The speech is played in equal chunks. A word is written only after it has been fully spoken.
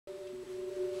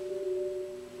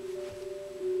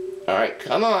Alright,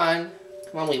 come on.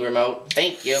 Come on, Wii Remote.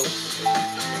 Thank you.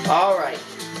 Alright.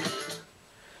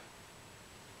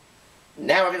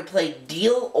 Now we're going to play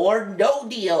Deal or No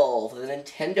Deal for the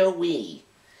Nintendo Wii.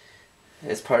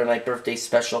 As part of my birthday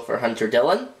special for Hunter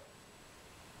Dillon.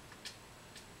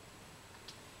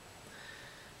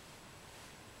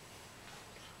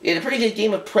 We had a pretty good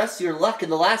game of Press Your Luck in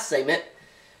the last segment,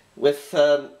 with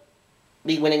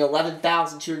me winning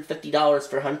 $11,250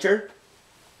 for Hunter.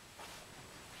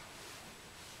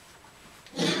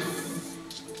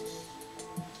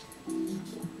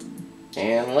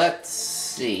 And let's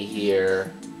see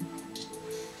here.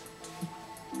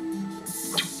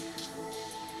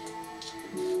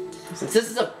 Since this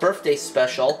is a birthday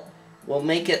special, we'll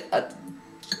make it a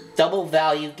double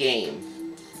value game.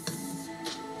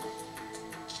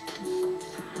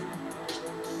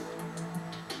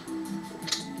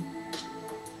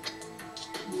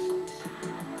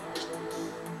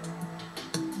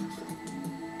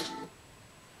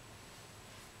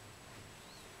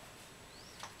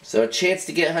 So a chance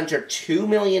to get Hunter $2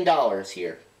 million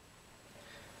here.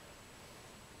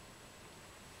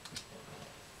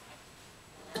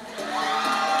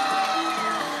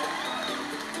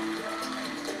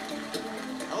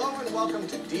 Hello and welcome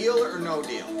to Deal or No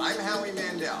Deal. I'm Howie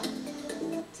Mandel.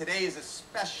 Today is a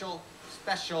special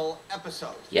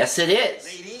episode. Yes, it is.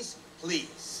 Ladies,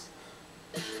 please.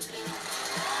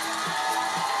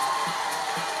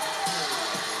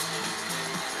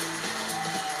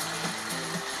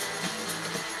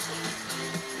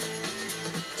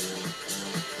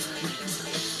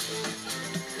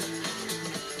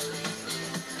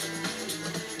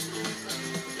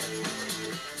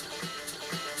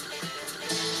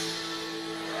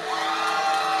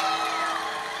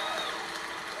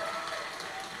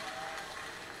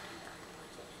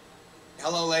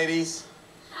 Hello, ladies.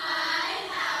 Hi,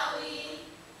 Howie.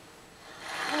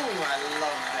 Ooh, I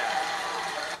love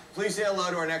that. Please say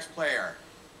hello to our next player.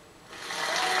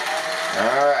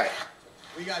 Alright.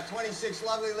 We got 26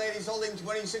 lovely ladies holding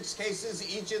 26 cases.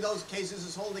 Each of those cases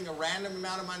is holding a random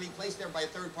amount of money placed there by a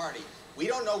third party. We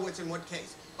don't know what's in what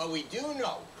case, but we do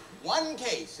know one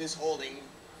case is holding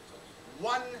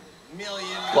 $1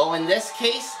 million. Well, in this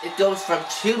case, it goes from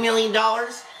 $2 million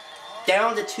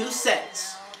down to 2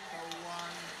 cents.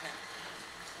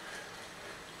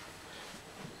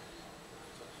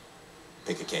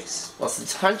 Pick a case. Well,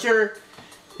 since Hunter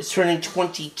is turning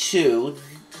 22,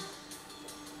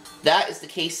 that is the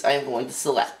case I am going to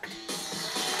select.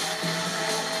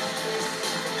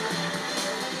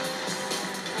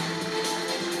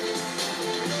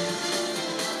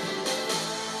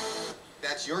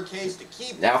 That's your case to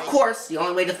keep. Now, of course, the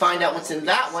only way to find out what's in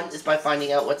that one is by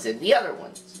finding out what's in the other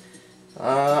ones.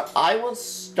 I will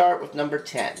start with number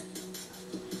 10.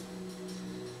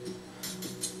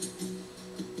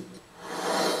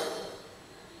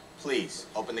 Please,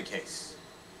 open the case.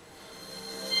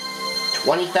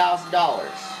 $20,000.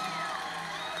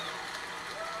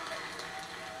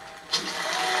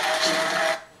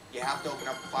 You have to open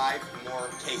up 5 more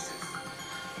cases.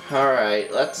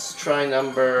 Alright, let's try it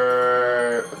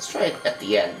at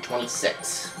the end,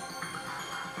 26.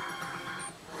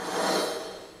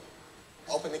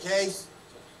 Open the case.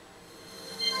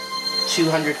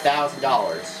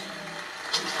 $200,000.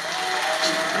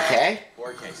 Okay?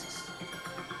 4 cases.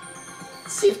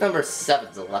 Let's see if number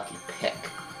 7's a lucky pick.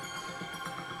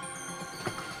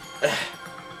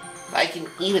 If I can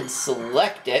even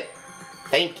select it,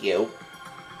 thank you.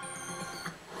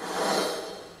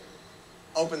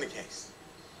 Open the case.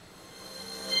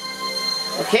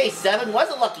 Okay, 7 was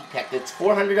a lucky pick. It's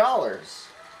 $400.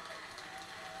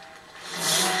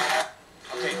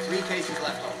 Okay, 3 cases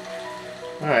left open.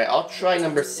 Alright, I'll try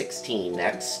number 16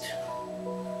 next.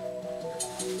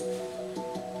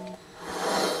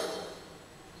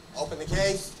 Open the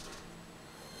case.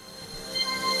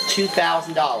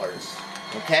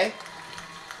 $2,000. Okay?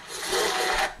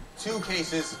 2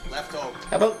 cases left open.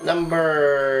 How about number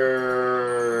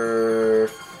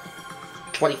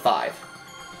 25?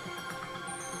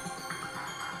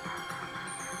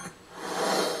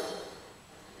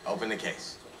 Open the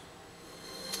case.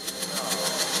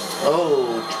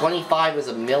 Oh, 25 is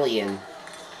 $1 million.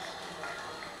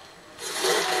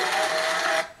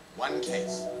 1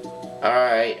 case.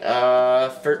 Alright,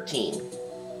 13.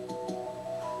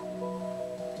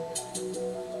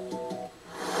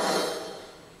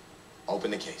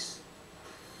 Open the case.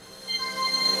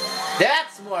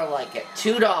 That's more like it.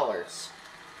 $2. There's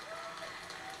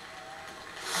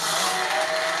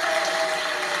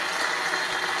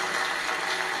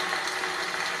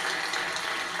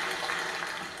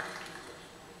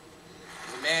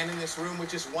a man in this room with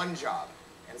just one job,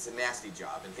 And it's a nasty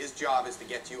job. And his job is to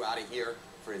get you out of here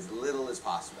for as little as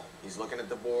possible. He's looking at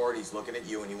the board, he's looking at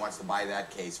you, and he wants to buy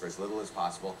that case for as little as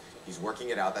possible. He's working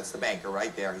it out. That's the banker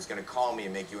right there. He's going to call me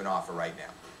and make you an offer right now.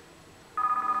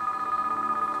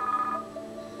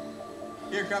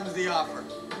 Here comes the offer.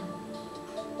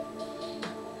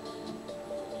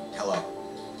 Hello.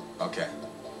 Okay.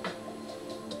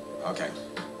 Okay.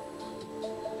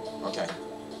 Okay.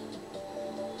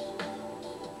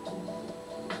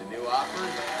 The new offer?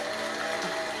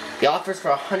 The offer's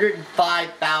for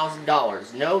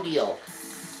 $105,000. No deal.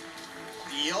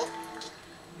 Deal?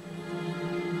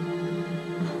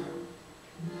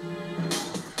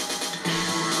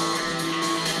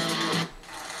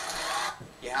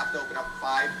 You have to open up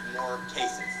 5 more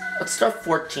cases. Let's start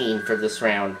 14 for this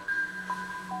round.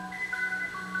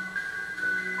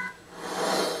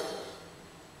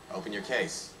 Open your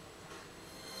case.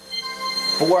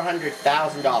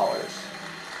 $400,000.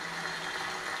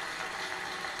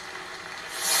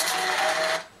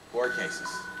 4 cases.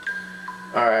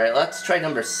 Alright, let's try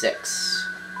number 6.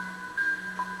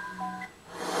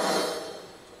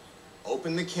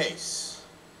 Open the case.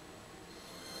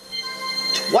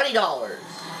 $20.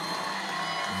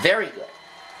 Very good.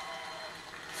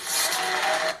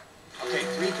 Okay,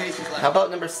 3 cases left. How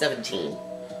about number 17?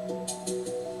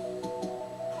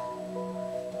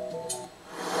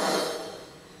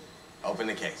 Open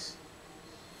the case.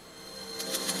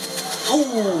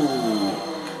 Ooh!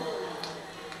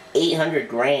 800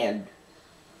 grand.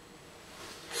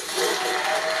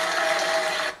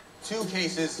 2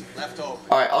 cases left open.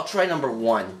 Alright, I'll try number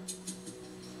 1.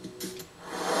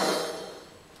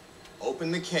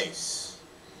 Open the case.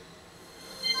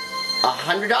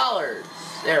 $100.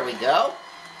 There we go.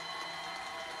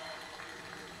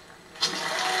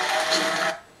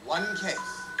 1 case.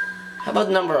 How about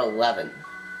number 11?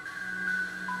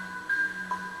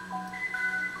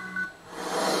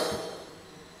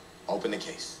 Open the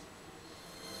case.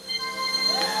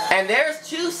 And there's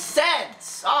 2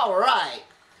 cents. Alright.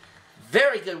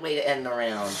 Very good way to end the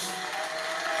round.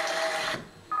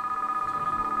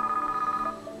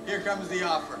 Here comes the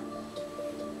offer.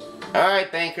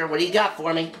 Alright, banker, what do you got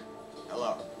for me?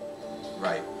 Hello.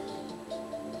 Right.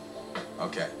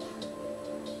 Okay.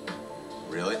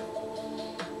 Really?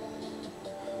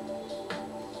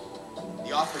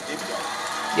 The offer did go.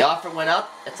 The offer went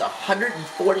up. It's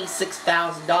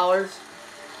 $146,000.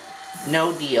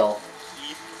 No deal.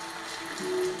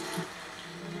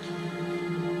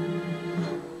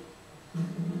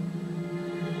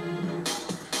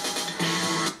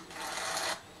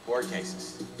 Four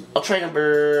cases. I'll try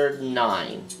number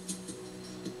 9.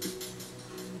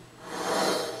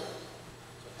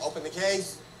 Open the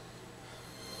case.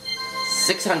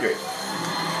 600.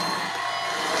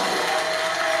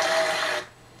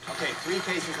 Okay, 3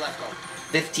 cases left open.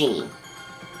 15.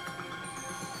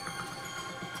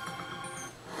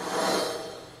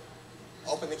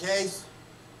 Open the case.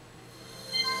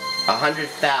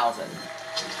 100,000.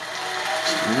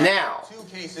 Now, 2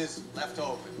 cases left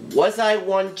open. was I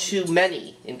one too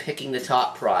many in picking the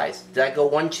top prize? Did I go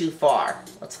one too far?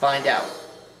 Let's find out.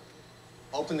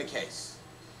 Open the case.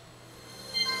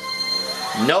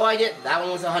 No, I didn't. That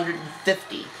one was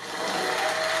 150.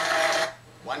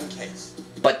 1 case.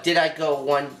 But did I go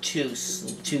one too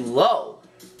low?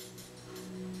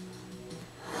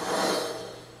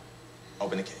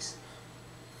 Open the case.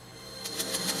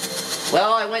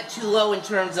 Well, I went too low in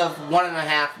terms of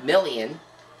 $1.5 million.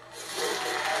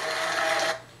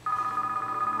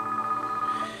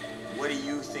 What do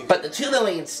you think? But the $2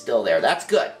 million's still there. That's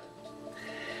good.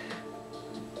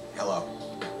 Hello.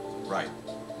 Right.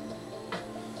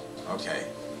 Okay.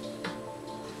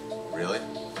 Really?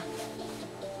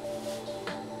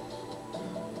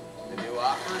 The new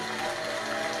offer?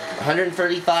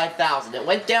 135,000. It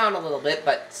went down a little bit,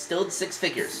 but still 6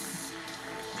 figures.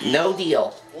 No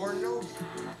deal. Or no?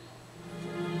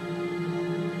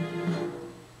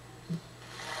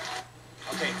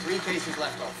 Okay, 3 cases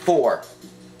left open. 4.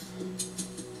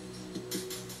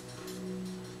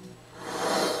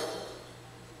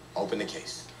 Open the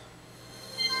case.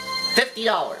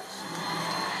 $50.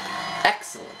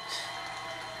 Excellent.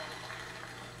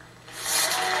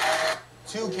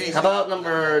 2 cases. How about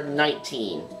number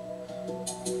 19?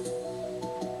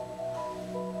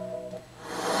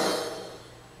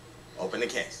 Open the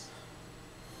case.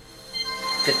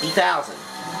 50,000.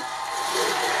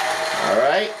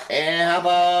 Alright, and how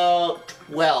about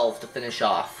 12 to finish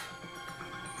off?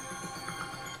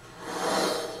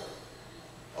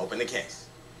 Open the case.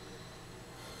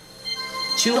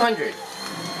 200.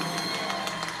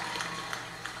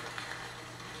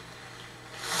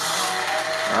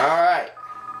 Alright.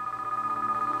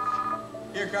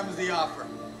 comes the offer.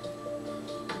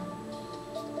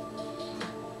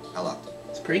 Hello.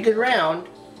 It's a pretty good round.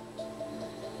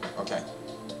 Okay.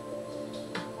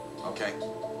 Okay.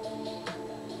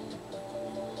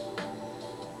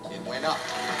 It went up.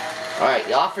 Alright,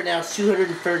 the offer now is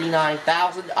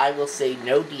 $239,000. I will say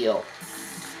no deal.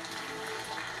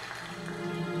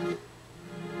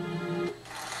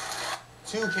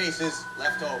 Two cases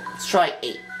left over. Let's try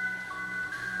 8.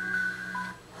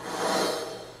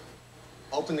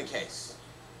 Open the case.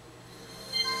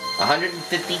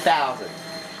 $150,000.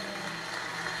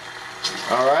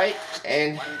 Alright,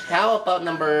 and how about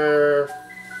number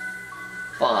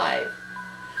 5?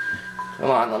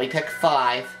 Come on, let me pick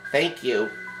 5. Thank you.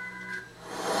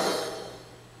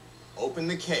 Open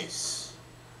the case.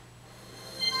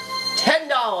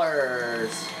 $10.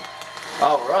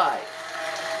 Alright.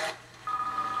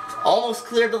 Almost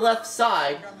cleared the left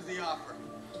side. Here comes the offer.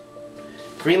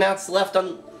 3 mounts left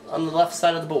on the left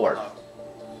side of the board. Oh.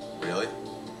 Really?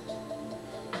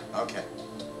 Okay.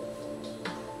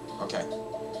 Okay.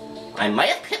 I might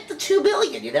have picked the $2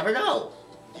 billion, you never know.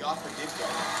 The offer did go.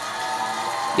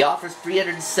 The offer's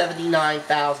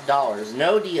 $379,000.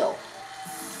 No deal.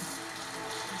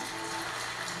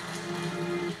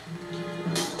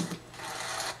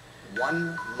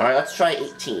 One. Alright, let's try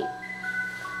 18.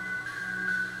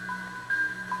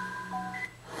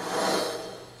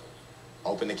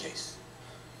 Open the case.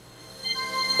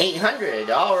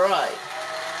 800, alright.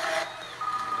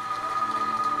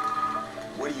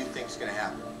 What do you think's gonna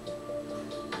happen?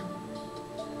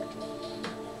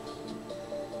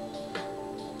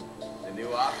 The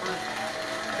new offer?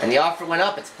 And the offer went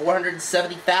up, it's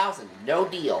 $470,000. No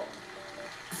deal.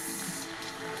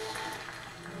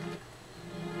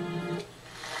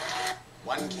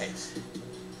 One case.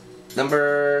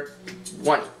 Number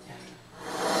 20.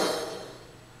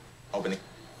 Open it.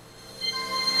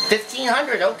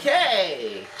 1,500,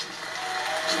 okay.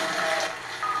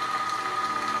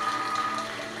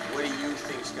 What do you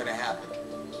think's gonna happen?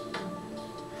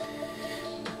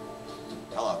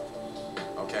 Hello.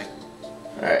 Okay.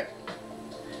 Alright.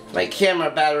 My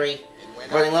camera battery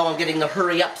running low. I'm getting the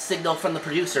hurry up signal from the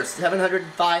producer.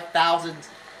 705,000.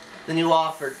 The new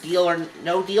offer. Deal or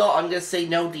no deal? I'm gonna say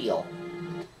no deal.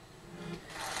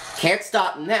 Can't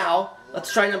stop now.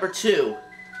 Let's try number 2.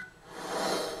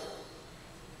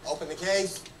 Open the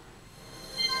case.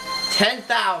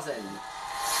 10,000.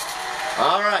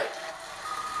 Alright.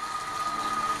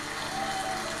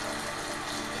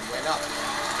 It went up.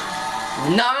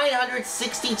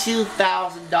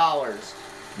 $962,000.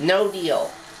 No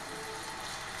deal.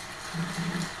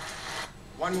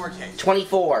 One more case.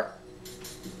 24.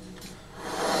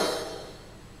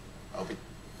 Open.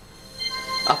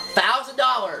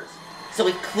 $1,000. So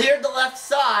we've cleared the left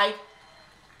side.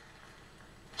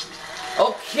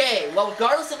 Okay, well,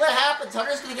 regardless of what happens,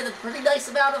 Hunter's going to get a pretty nice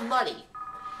amount of money.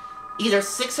 Either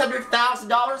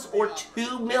 $600,000 or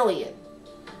 $2 million.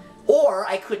 Or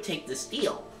I could take this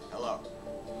deal, Hello.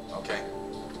 Okay.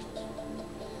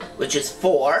 which is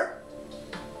for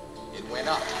It went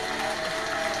up.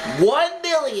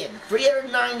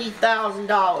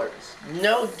 $1,390,000.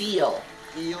 No deal.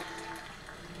 Deal.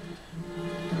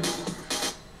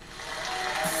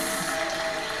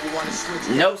 You want to switch?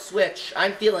 No switch.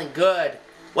 I'm feeling good.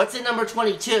 What's in number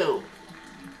 22?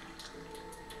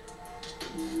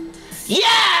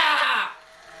 Yeah!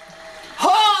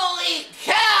 Holy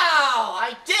cow!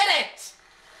 I did it!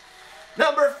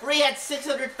 Number 3 had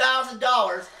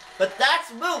 $600,000, but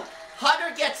that's moot.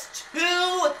 Hunter gets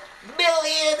 $2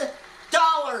 million.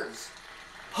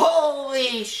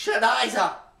 Holy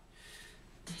shaniza!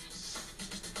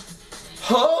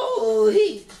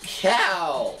 Holy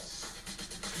cow!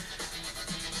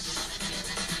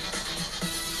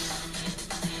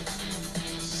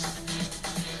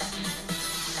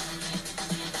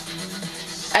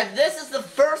 And this is the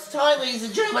first time, ladies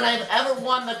and gentlemen, I've ever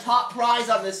won the top prize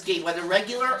on this game, whether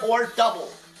regular or double.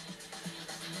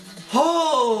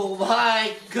 Oh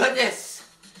my goodness!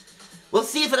 We'll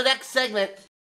see you for the next segment.